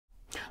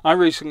I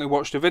recently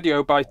watched a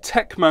video by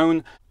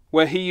Techmoan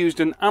where he used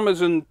an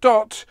Amazon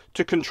Dot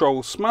to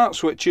control smart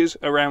switches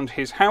around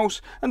his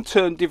house and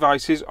turn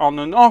devices on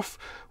and off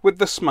with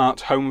the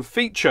smart home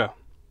feature.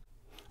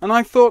 And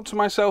I thought to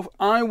myself,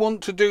 I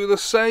want to do the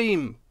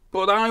same,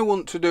 but I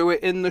want to do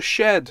it in the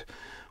shed,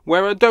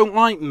 where I don't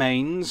like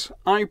mains,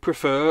 I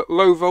prefer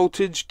low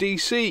voltage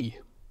DC.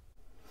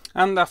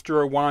 And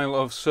after a while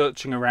of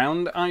searching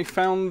around, I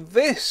found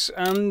this,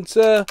 and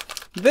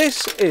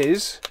this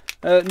is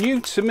new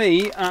to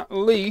me at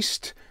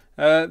least.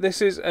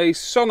 This is a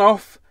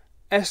Sonoff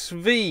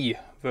SV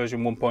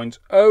version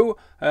 1.0,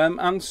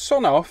 and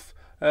Sonoff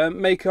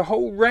make a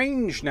whole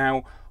range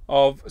now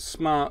of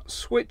smart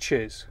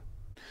switches.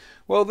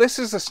 Well, this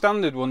is the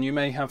standard one you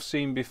may have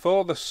seen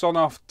before, the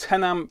Sonoff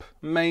 10 amp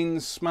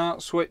mains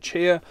smart switch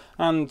here,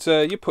 and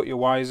you put your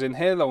wires in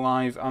here, the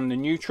live and the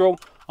neutral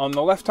on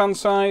the left hand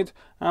side,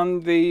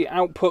 and the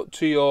output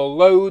to your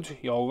load,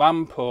 your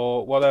lamp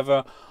or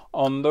whatever,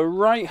 on the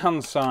right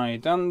hand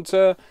side, and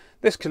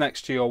this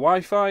connects to your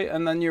Wi-Fi,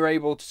 and then you're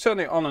able to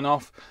turn it on and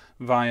off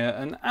via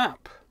an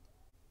app.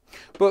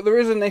 But there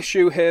is an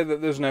issue here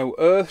that there's no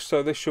earth,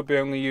 so this should be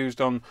only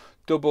used on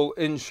double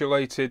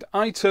insulated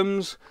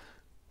items.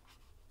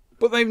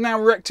 But they've now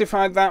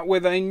rectified that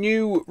with a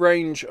new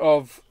range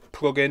of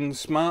plug-in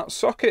smart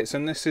sockets,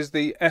 and this is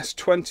the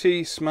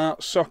S20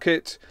 Smart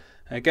Socket.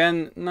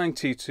 Again,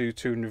 90 to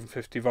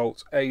 250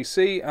 volts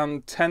AC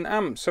and 10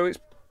 amps, so it's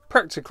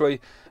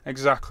practically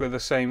exactly the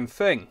same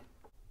thing.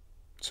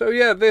 So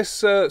yeah,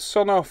 this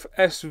Sonoff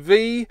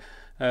SV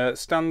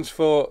stands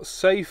for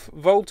safe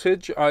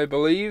voltage, I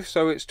believe,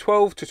 so it's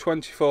 12 to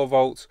 24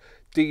 volts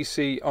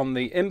DC on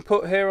the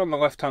input here on the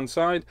left hand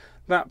side.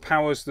 That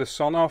powers the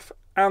Sonoff,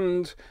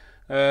 and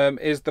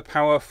is the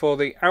power for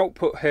the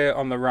output here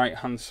on the right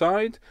hand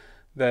side.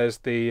 There's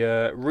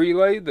the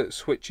relay that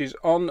switches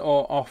on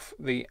or off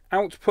the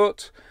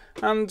output,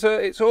 and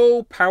it's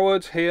all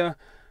powered here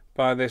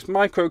by this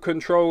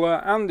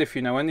microcontroller, and if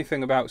you know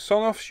anything about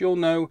Sonoffs, you'll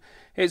know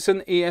it's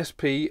an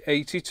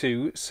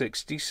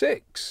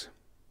ESP8266.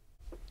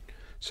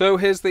 So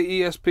here's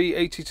the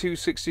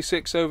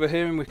ESP8266 over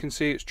here, and we can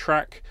see its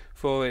track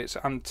for its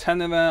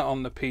antenna there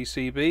on the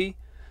PCB.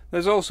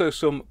 There's also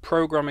some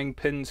programming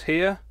pins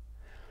here,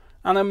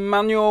 and a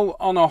manual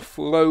on-off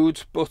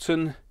load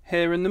button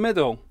here in the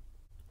middle.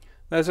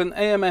 There's an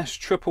AMS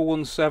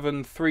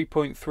 1117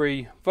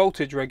 3.3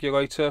 voltage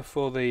regulator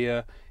for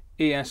the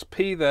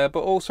ESP there,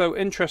 but also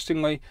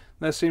interestingly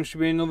there seems to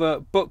be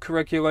another buck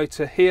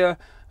regulator here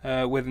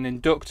with an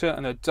inductor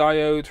and a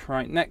diode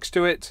right next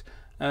to it,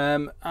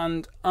 and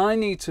I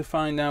need to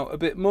find out a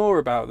bit more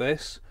about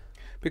this,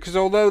 because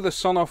although the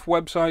Sonoff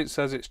website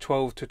says it's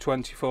 12 to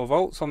 24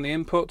 volts on the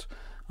input,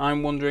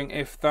 I'm wondering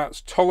if that's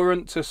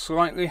tolerant to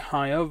slightly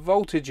higher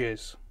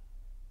voltages.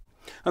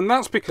 And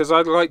that's because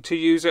I'd like to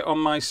use it on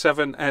my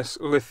 7S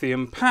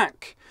lithium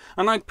pack,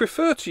 and I'd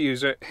prefer to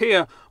use it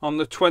here on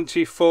the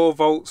 24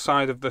 volt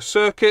side of the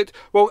circuit.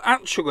 Well,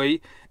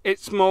 actually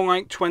it's more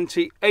like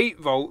 28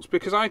 volts,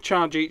 because I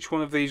charge each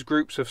one of these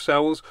groups of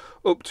cells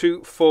up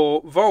to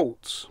 4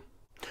 volts.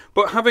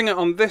 But having it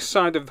on this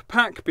side of the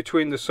pack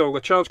between the solar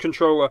charge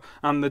controller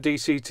and the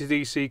DC to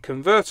DC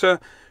converter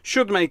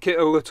should make it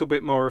a little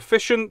bit more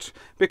efficient,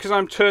 because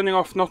I'm turning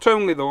off not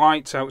only the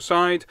lights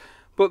outside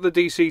but the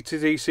DC to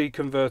DC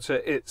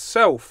converter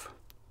itself.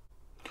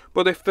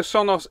 But if the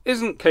Sonoff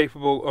isn't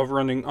capable of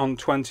running on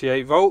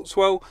 28 volts,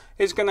 well,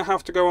 it's going to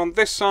have to go on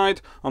this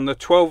side, on the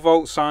 12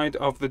 volt side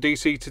of the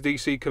DC to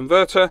DC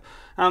converter,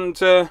 and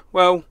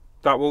well,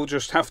 that will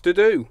just have to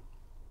do.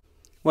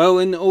 Well,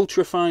 in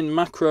ultrafine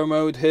macro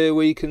mode here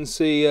we can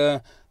see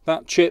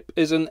that chip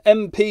is an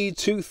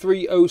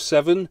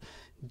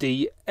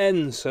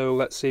MP2307DN, so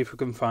let's see if we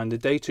can find the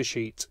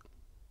datasheet.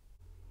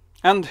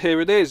 And here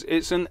it is.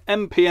 It's an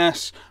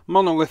MPS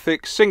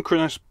monolithic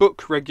synchronous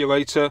buck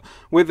regulator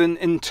with an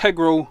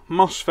integral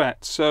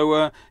MOSFET,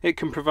 so it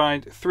can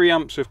provide 3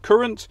 amps of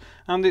current,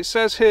 and it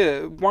says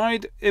here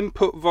wide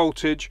input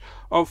voltage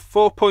of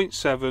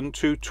 4.7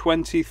 to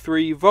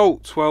 23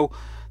 volts. Well,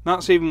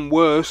 that's even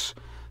worse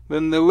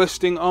than the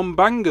listing on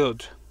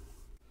Banggood.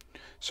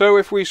 So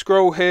if we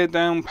scroll here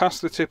down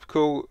past the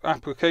typical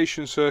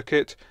application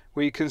circuit,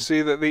 we can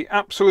see that the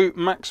absolute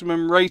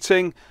maximum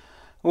rating,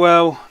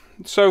 well,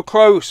 so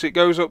close, it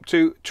goes up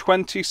to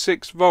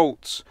 26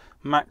 volts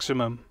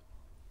maximum.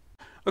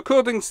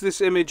 According to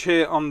this image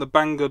here on the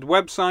Banggood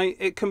website,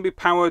 it can be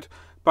powered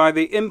by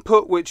the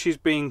input which is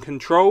being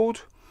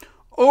controlled,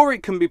 or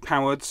it can be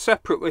powered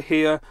separately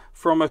here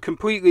from a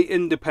completely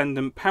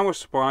independent power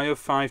supply of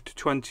 5 to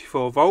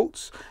 24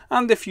 volts,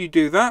 and if you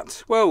do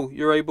that, well,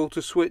 you're able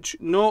to switch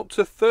 0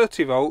 to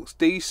 30 volts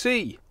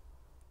DC.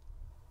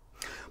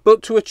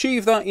 But to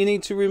achieve that, you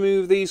need to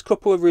remove these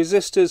couple of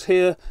resistors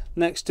here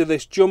next to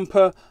this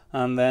jumper,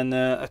 and then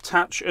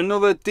attach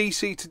another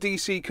DC to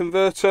DC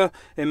converter,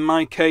 in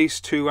my case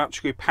to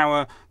actually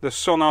power the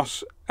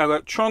Sonoff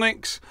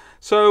electronics.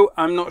 So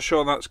I'm not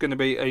sure that's going to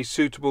be a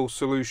suitable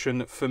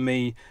solution for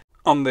me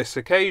on this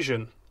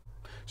occasion.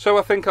 So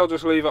I think I'll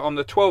just leave it on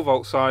the 12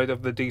 volt side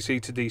of the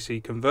DC to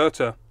DC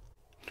converter.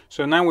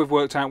 So now we've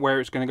worked out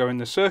where it's going to go in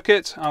the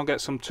circuit, I'll get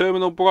some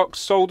terminal blocks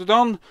soldered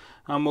on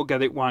and we'll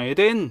get it wired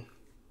in.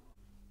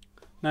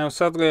 Now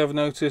sadly I've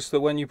noticed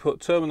that when you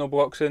put terminal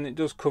blocks in, it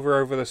does cover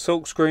over the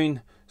silk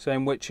screen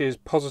saying which is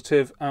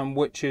positive and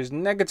which is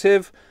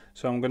negative.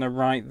 So I'm going to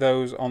write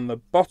those on the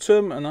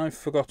bottom, and I've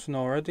forgotten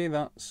already,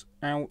 that's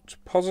out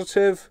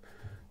positive.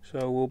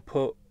 So we'll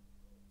put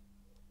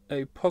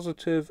a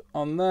positive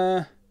on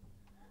there,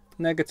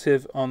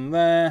 negative on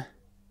there,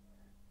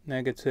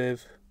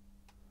 negative,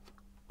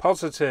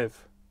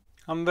 positive.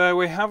 And there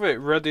we have it,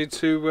 ready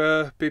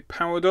to be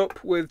powered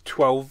up with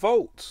 12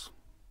 volts.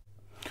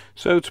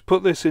 So to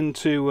put this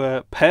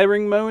into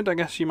pairing mode, I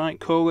guess you might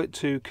call it,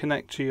 to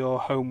connect to your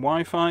home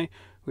Wi-Fi,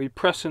 we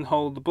press and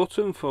hold the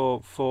button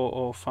for 4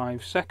 or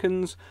 5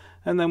 seconds,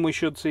 and then we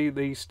should see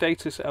the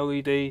status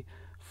LED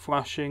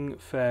flashing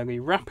fairly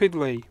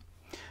rapidly.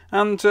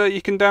 And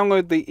you can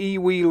download the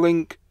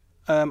eWeLink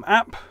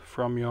app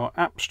from your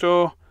app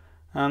store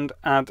and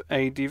add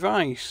a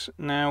device.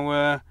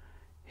 Now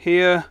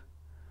here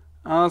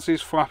ours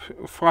is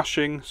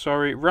flashing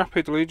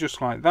rapidly, just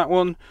like that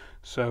one.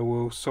 So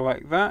we'll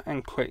select that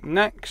and click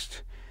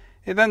next.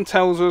 It then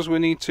tells us we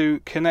need to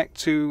connect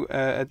to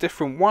a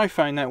different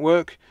Wi-Fi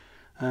network,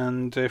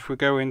 and if we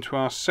go into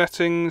our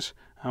settings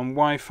and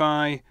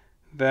Wi-Fi,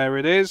 there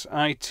it is,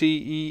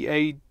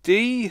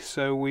 ITEAD.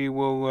 So we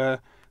will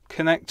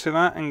connect to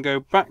that and go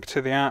back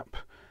to the app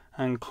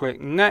and click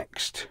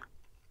next.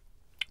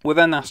 We're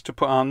then asked to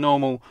put our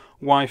normal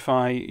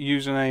Wi-Fi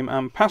username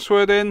and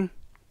password in,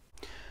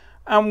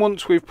 and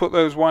once we've put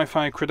those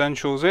Wi-Fi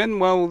credentials in,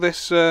 well,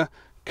 this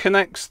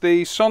connects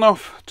the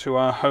Sonoff to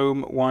our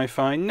home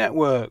Wi-Fi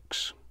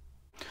networks.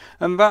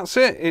 And that's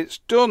it, it's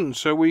done.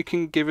 So we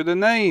can give it a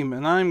name,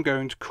 and I'm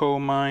going to call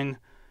mine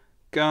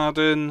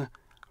Garden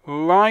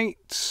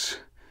Lights,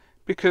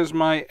 because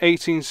my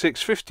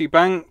 18650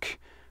 bank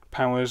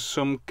powers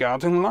some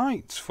garden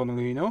lights,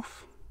 funnily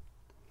enough.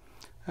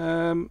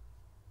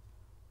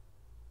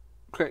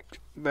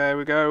 Click, there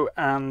we go,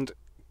 and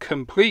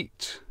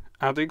complete.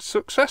 Added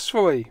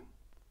successfully.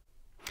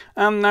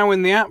 And now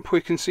in the app we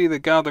can see the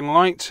garden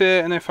lights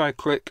here, and if I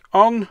click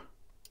on,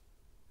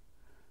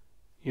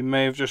 you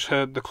may have just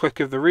heard the click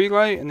of the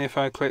relay, and if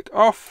I click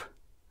off,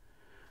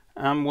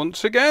 and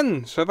once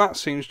again, so that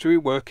seems to be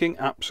working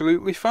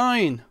absolutely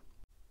fine.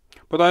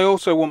 But I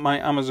also want my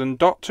Amazon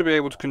Dot to be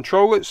able to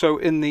control it, so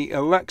in the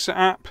Alexa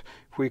app,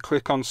 if we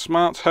click on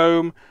Smart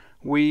Home,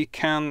 we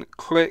can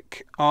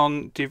click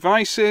on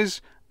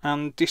Devices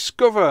and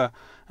Discover,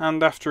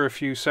 and after a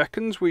few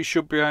seconds we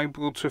should be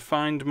able to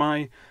find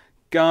my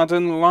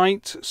Garden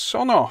Light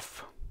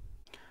Sonoff.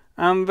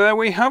 And there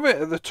we have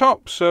it at the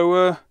top.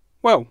 So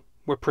well,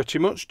 we're pretty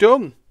much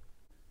done.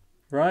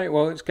 Right,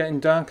 well, it's getting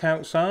dark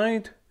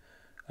outside.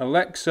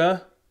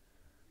 Alexa,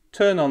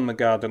 turn on the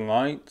garden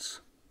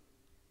lights.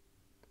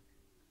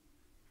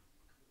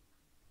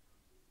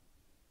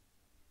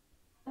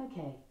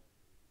 Okay.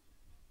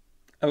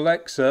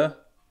 Alexa,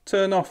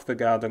 turn off the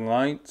garden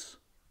lights.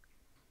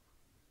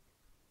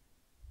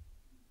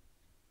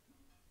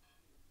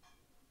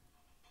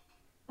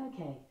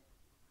 Okay.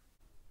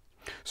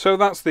 So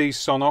that's the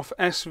Sonoff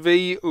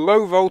SV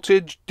low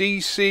voltage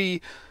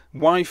DC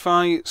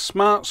Wi-Fi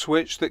smart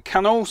switch that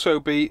can also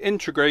be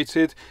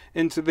integrated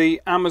into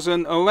the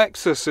Amazon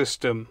Alexa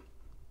system.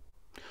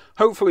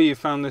 Hopefully you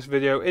found this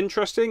video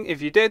interesting.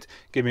 If you did,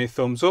 give me a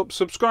thumbs up,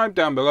 subscribe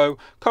down below,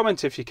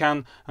 comment if you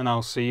can, and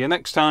I'll see you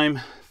next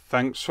time.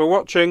 Thanks for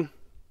watching.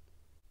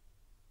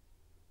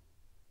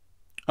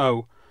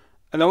 Oh,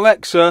 and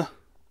Alexa,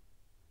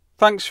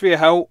 thanks for your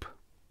help.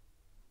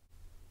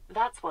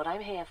 That's what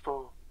I'm here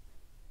for.